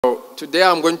Today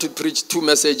I'm going to preach two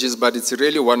messages, but it's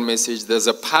really one message. There's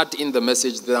a part in the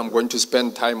message that I'm going to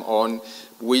spend time on,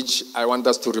 which I want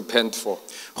us to repent for.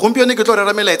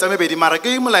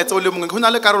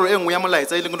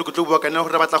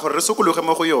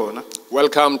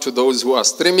 Welcome to those who are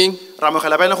streaming.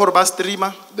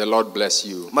 The Lord bless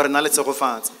you.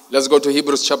 Let's go to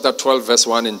Hebrews chapter 12, verse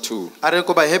 1 and 2.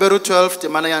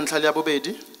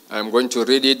 I'm going to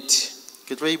read it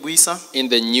in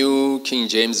the New King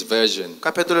James Version.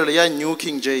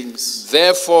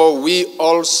 Therefore, we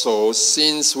also,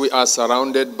 since we are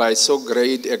surrounded by so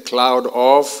great a cloud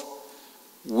of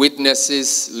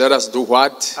witnesses, let us do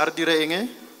what?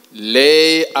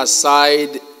 Lay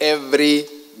aside every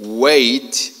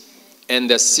weight and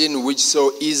the sin which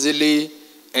so easily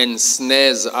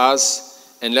ensnares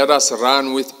us, and let us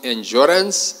run with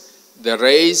endurance the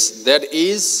race that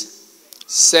is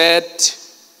set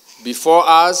before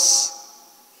us,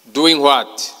 doing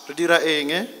what?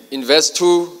 In verse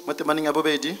 2,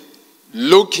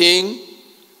 looking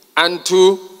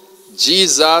unto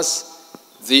Jesus,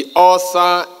 the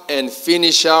author and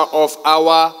finisher of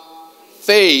our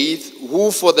faith,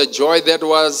 who for the joy that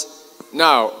was...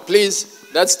 Now, please,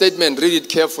 that statement, read it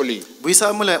carefully.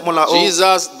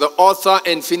 Jesus, the author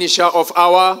and finisher of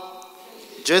our...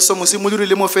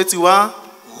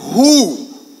 Who?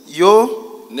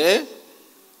 Ne?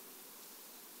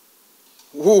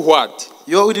 Who what?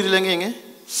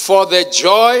 For the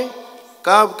joy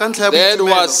that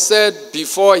was set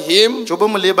before him,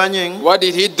 what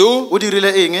did he do?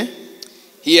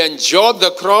 He endured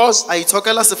the cross,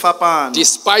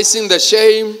 despising the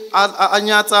shame, and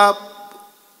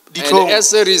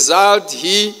as a result,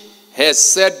 he has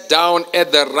sat down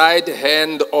at the right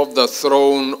hand of the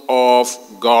throne of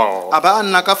God.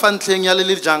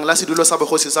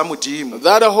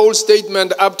 That whole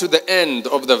statement up to the end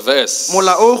of the verse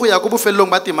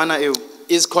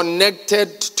is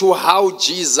connected to how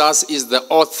Jesus is the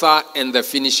author and the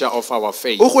finisher of our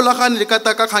faith. Those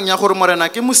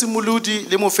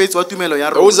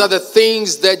are the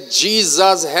things that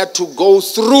Jesus had to go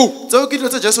through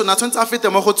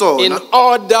in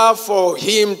order for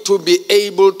him to be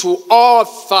able to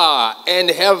author and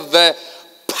have the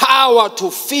power to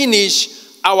finish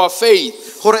our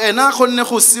faith. Now,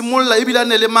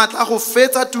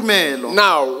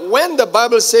 when the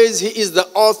Bible says he is the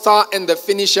author and the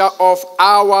finisher of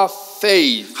our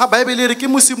faith,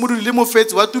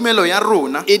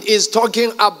 it is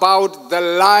talking about the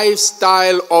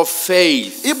lifestyle of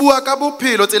faith.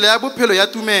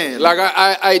 Like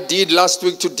I did last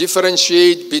week, to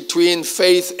differentiate between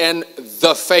faith and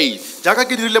the faith.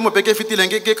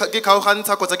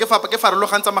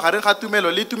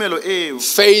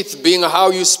 Faith being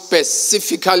how you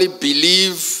specifically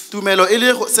believe.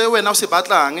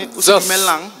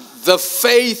 The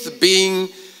faith being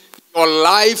your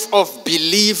life of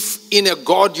belief in a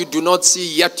God you do not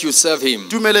see, yet you serve him.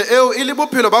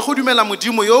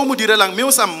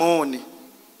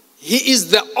 He is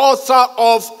the author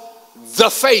of the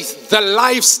faith, the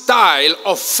lifestyle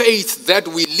of faith that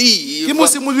we live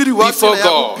before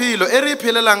God.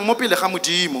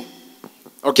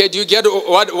 Okay, do you get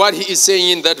what he is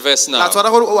saying in that verse now?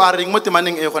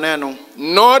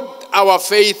 Not our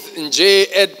faith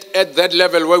at that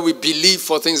level where we believe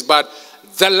for things, but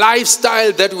the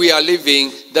lifestyle that we are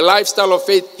living, the lifestyle of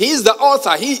faith. He is the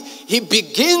author. He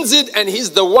begins it, and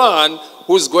he's the one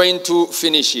who's going to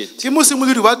finish it.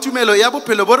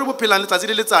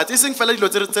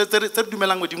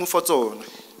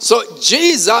 So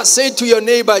Jesus, say to your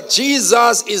neighbor,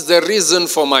 Jesus is the reason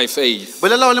for my faith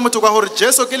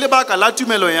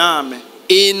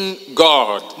in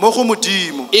God.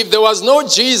 If there was no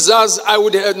Jesus,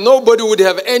 nobody would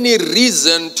have any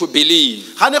reason to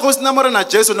believe.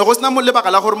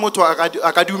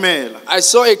 I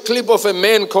saw a clip of a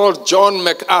man called John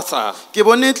MacArthur,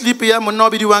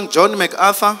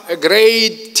 a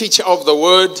great teacher of the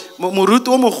word.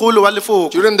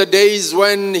 During the days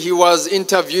when he was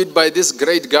interviewed by this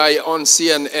great guy on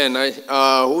CNN,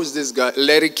 who's this guy?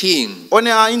 Larry King.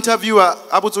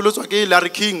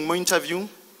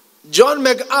 John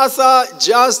MacArthur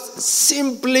just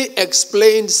simply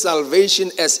explained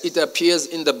salvation as it appears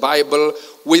in the Bible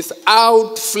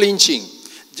without flinching.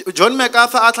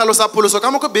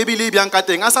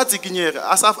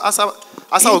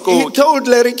 He told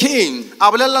Larry King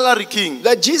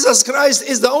that Jesus Christ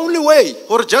is the only way.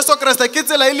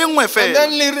 And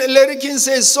then Larry King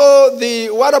says, so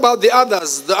what about the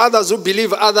others? The others who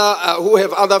believe who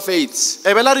have other faiths.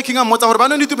 And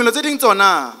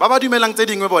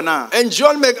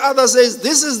John MacArthur says,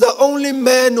 this is the only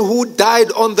man who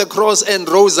died on the cross and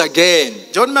rose again.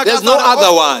 There's no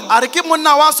other one.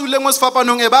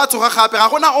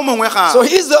 So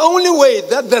he's the only way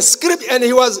that the script, and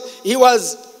he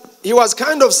was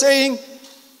kind of saying,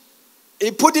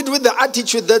 he put it with the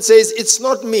attitude that says, it's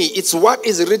not me, it's what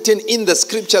is written in the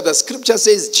scripture. The scripture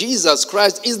says Jesus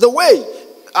Christ is the way.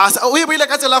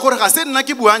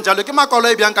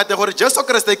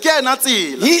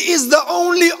 He is the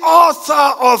only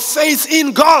author of faith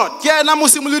in God.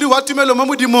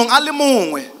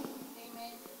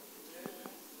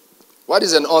 What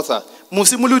is an author?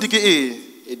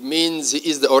 It means he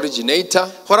is the originator,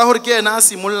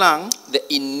 the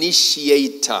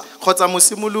initiator.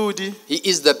 He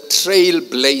is the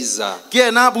trailblazer.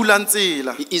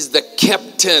 He is the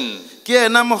captain.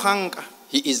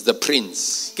 He is the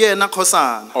prince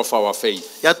of our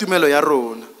faith.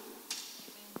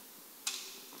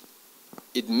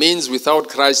 It means without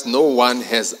Christ, no one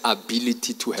has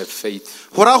ability to have faith.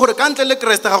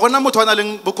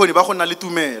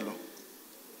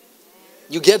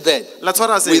 You get that?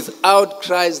 Without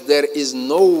Christ, there is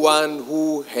no one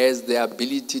who has the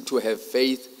ability to have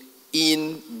faith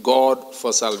in God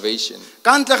for salvation.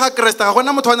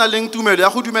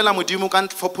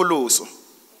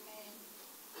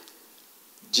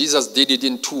 Jesus did it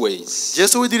in two ways.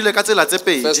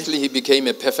 Firstly, he became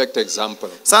a perfect example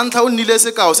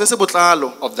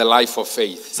of the life of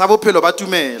faith.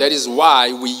 That is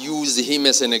why we use him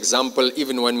as an example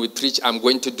even when we preach. I'm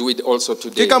going to do it also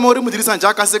today.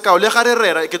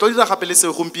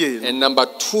 And number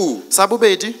two,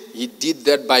 he did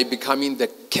that by becoming the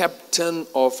captain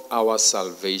of our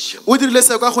salvation. In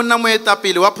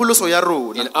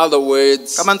other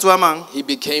words, he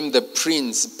became the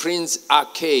prince. Prince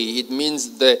Ake, it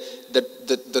means the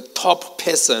top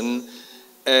person,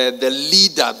 the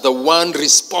leader, the one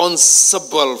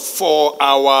responsible for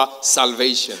our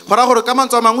salvation.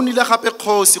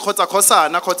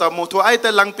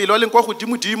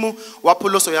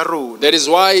 That is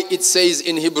why it says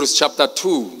in Hebrews chapter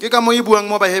 2,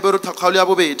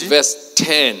 verse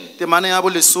 10,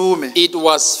 it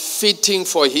was fitting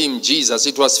for him, Jesus,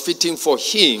 it was fitting for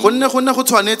him,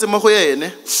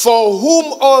 for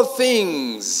whom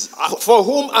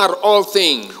are all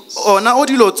things,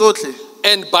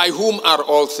 and by whom are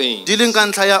all things.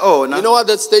 You know what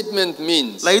that statement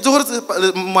means? That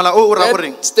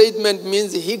statement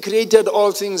means he created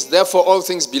all things, therefore all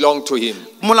things belong to him.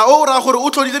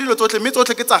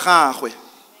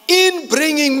 In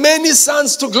bringing many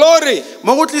sons to glory.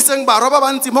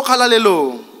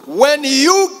 When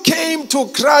you came to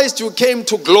Christ, you came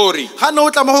to glory.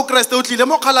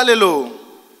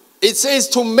 It says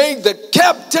to make the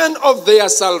captain of their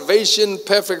salvation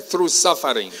perfect through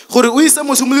suffering.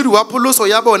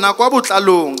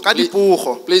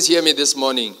 Please hear me this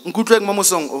morning.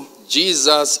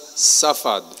 Jesus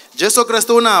suffered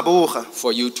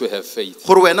for you to have faith.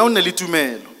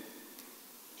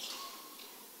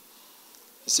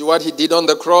 See what he did on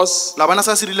the cross?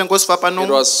 It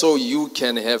was so you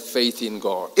can have faith in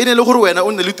God.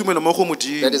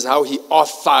 That is how he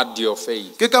authored your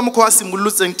faith.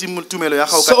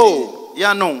 So,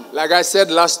 like I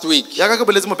said last week,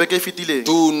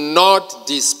 do not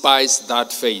despise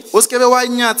that faith.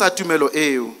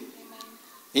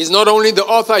 He's not only the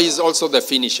author, he's also the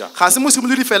finisher.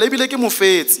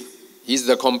 He's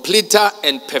the completer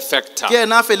and perfecter.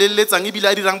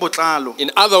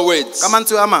 In other words,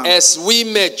 as we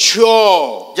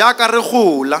mature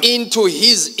into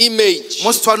his image,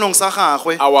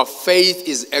 our faith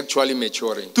is actually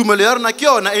maturing.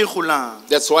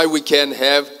 That's why we can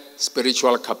have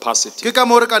spiritual capacity.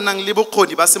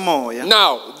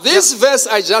 Now, this verse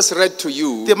I just read to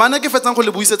you,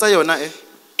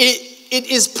 it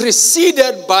is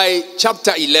preceded by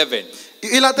chapter 11.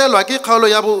 And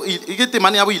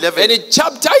in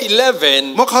chapter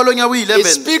 11, it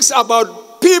speaks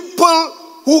about people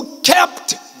who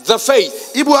kept the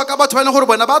faith.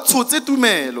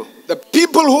 The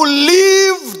people who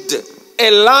lived a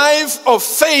life of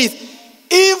faith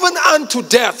even unto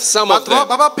death, some of them.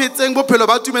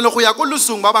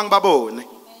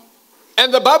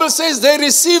 And the Bible says they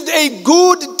received a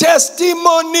good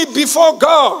testimony before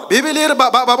God.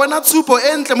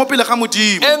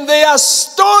 And their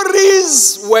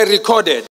stories were recorded.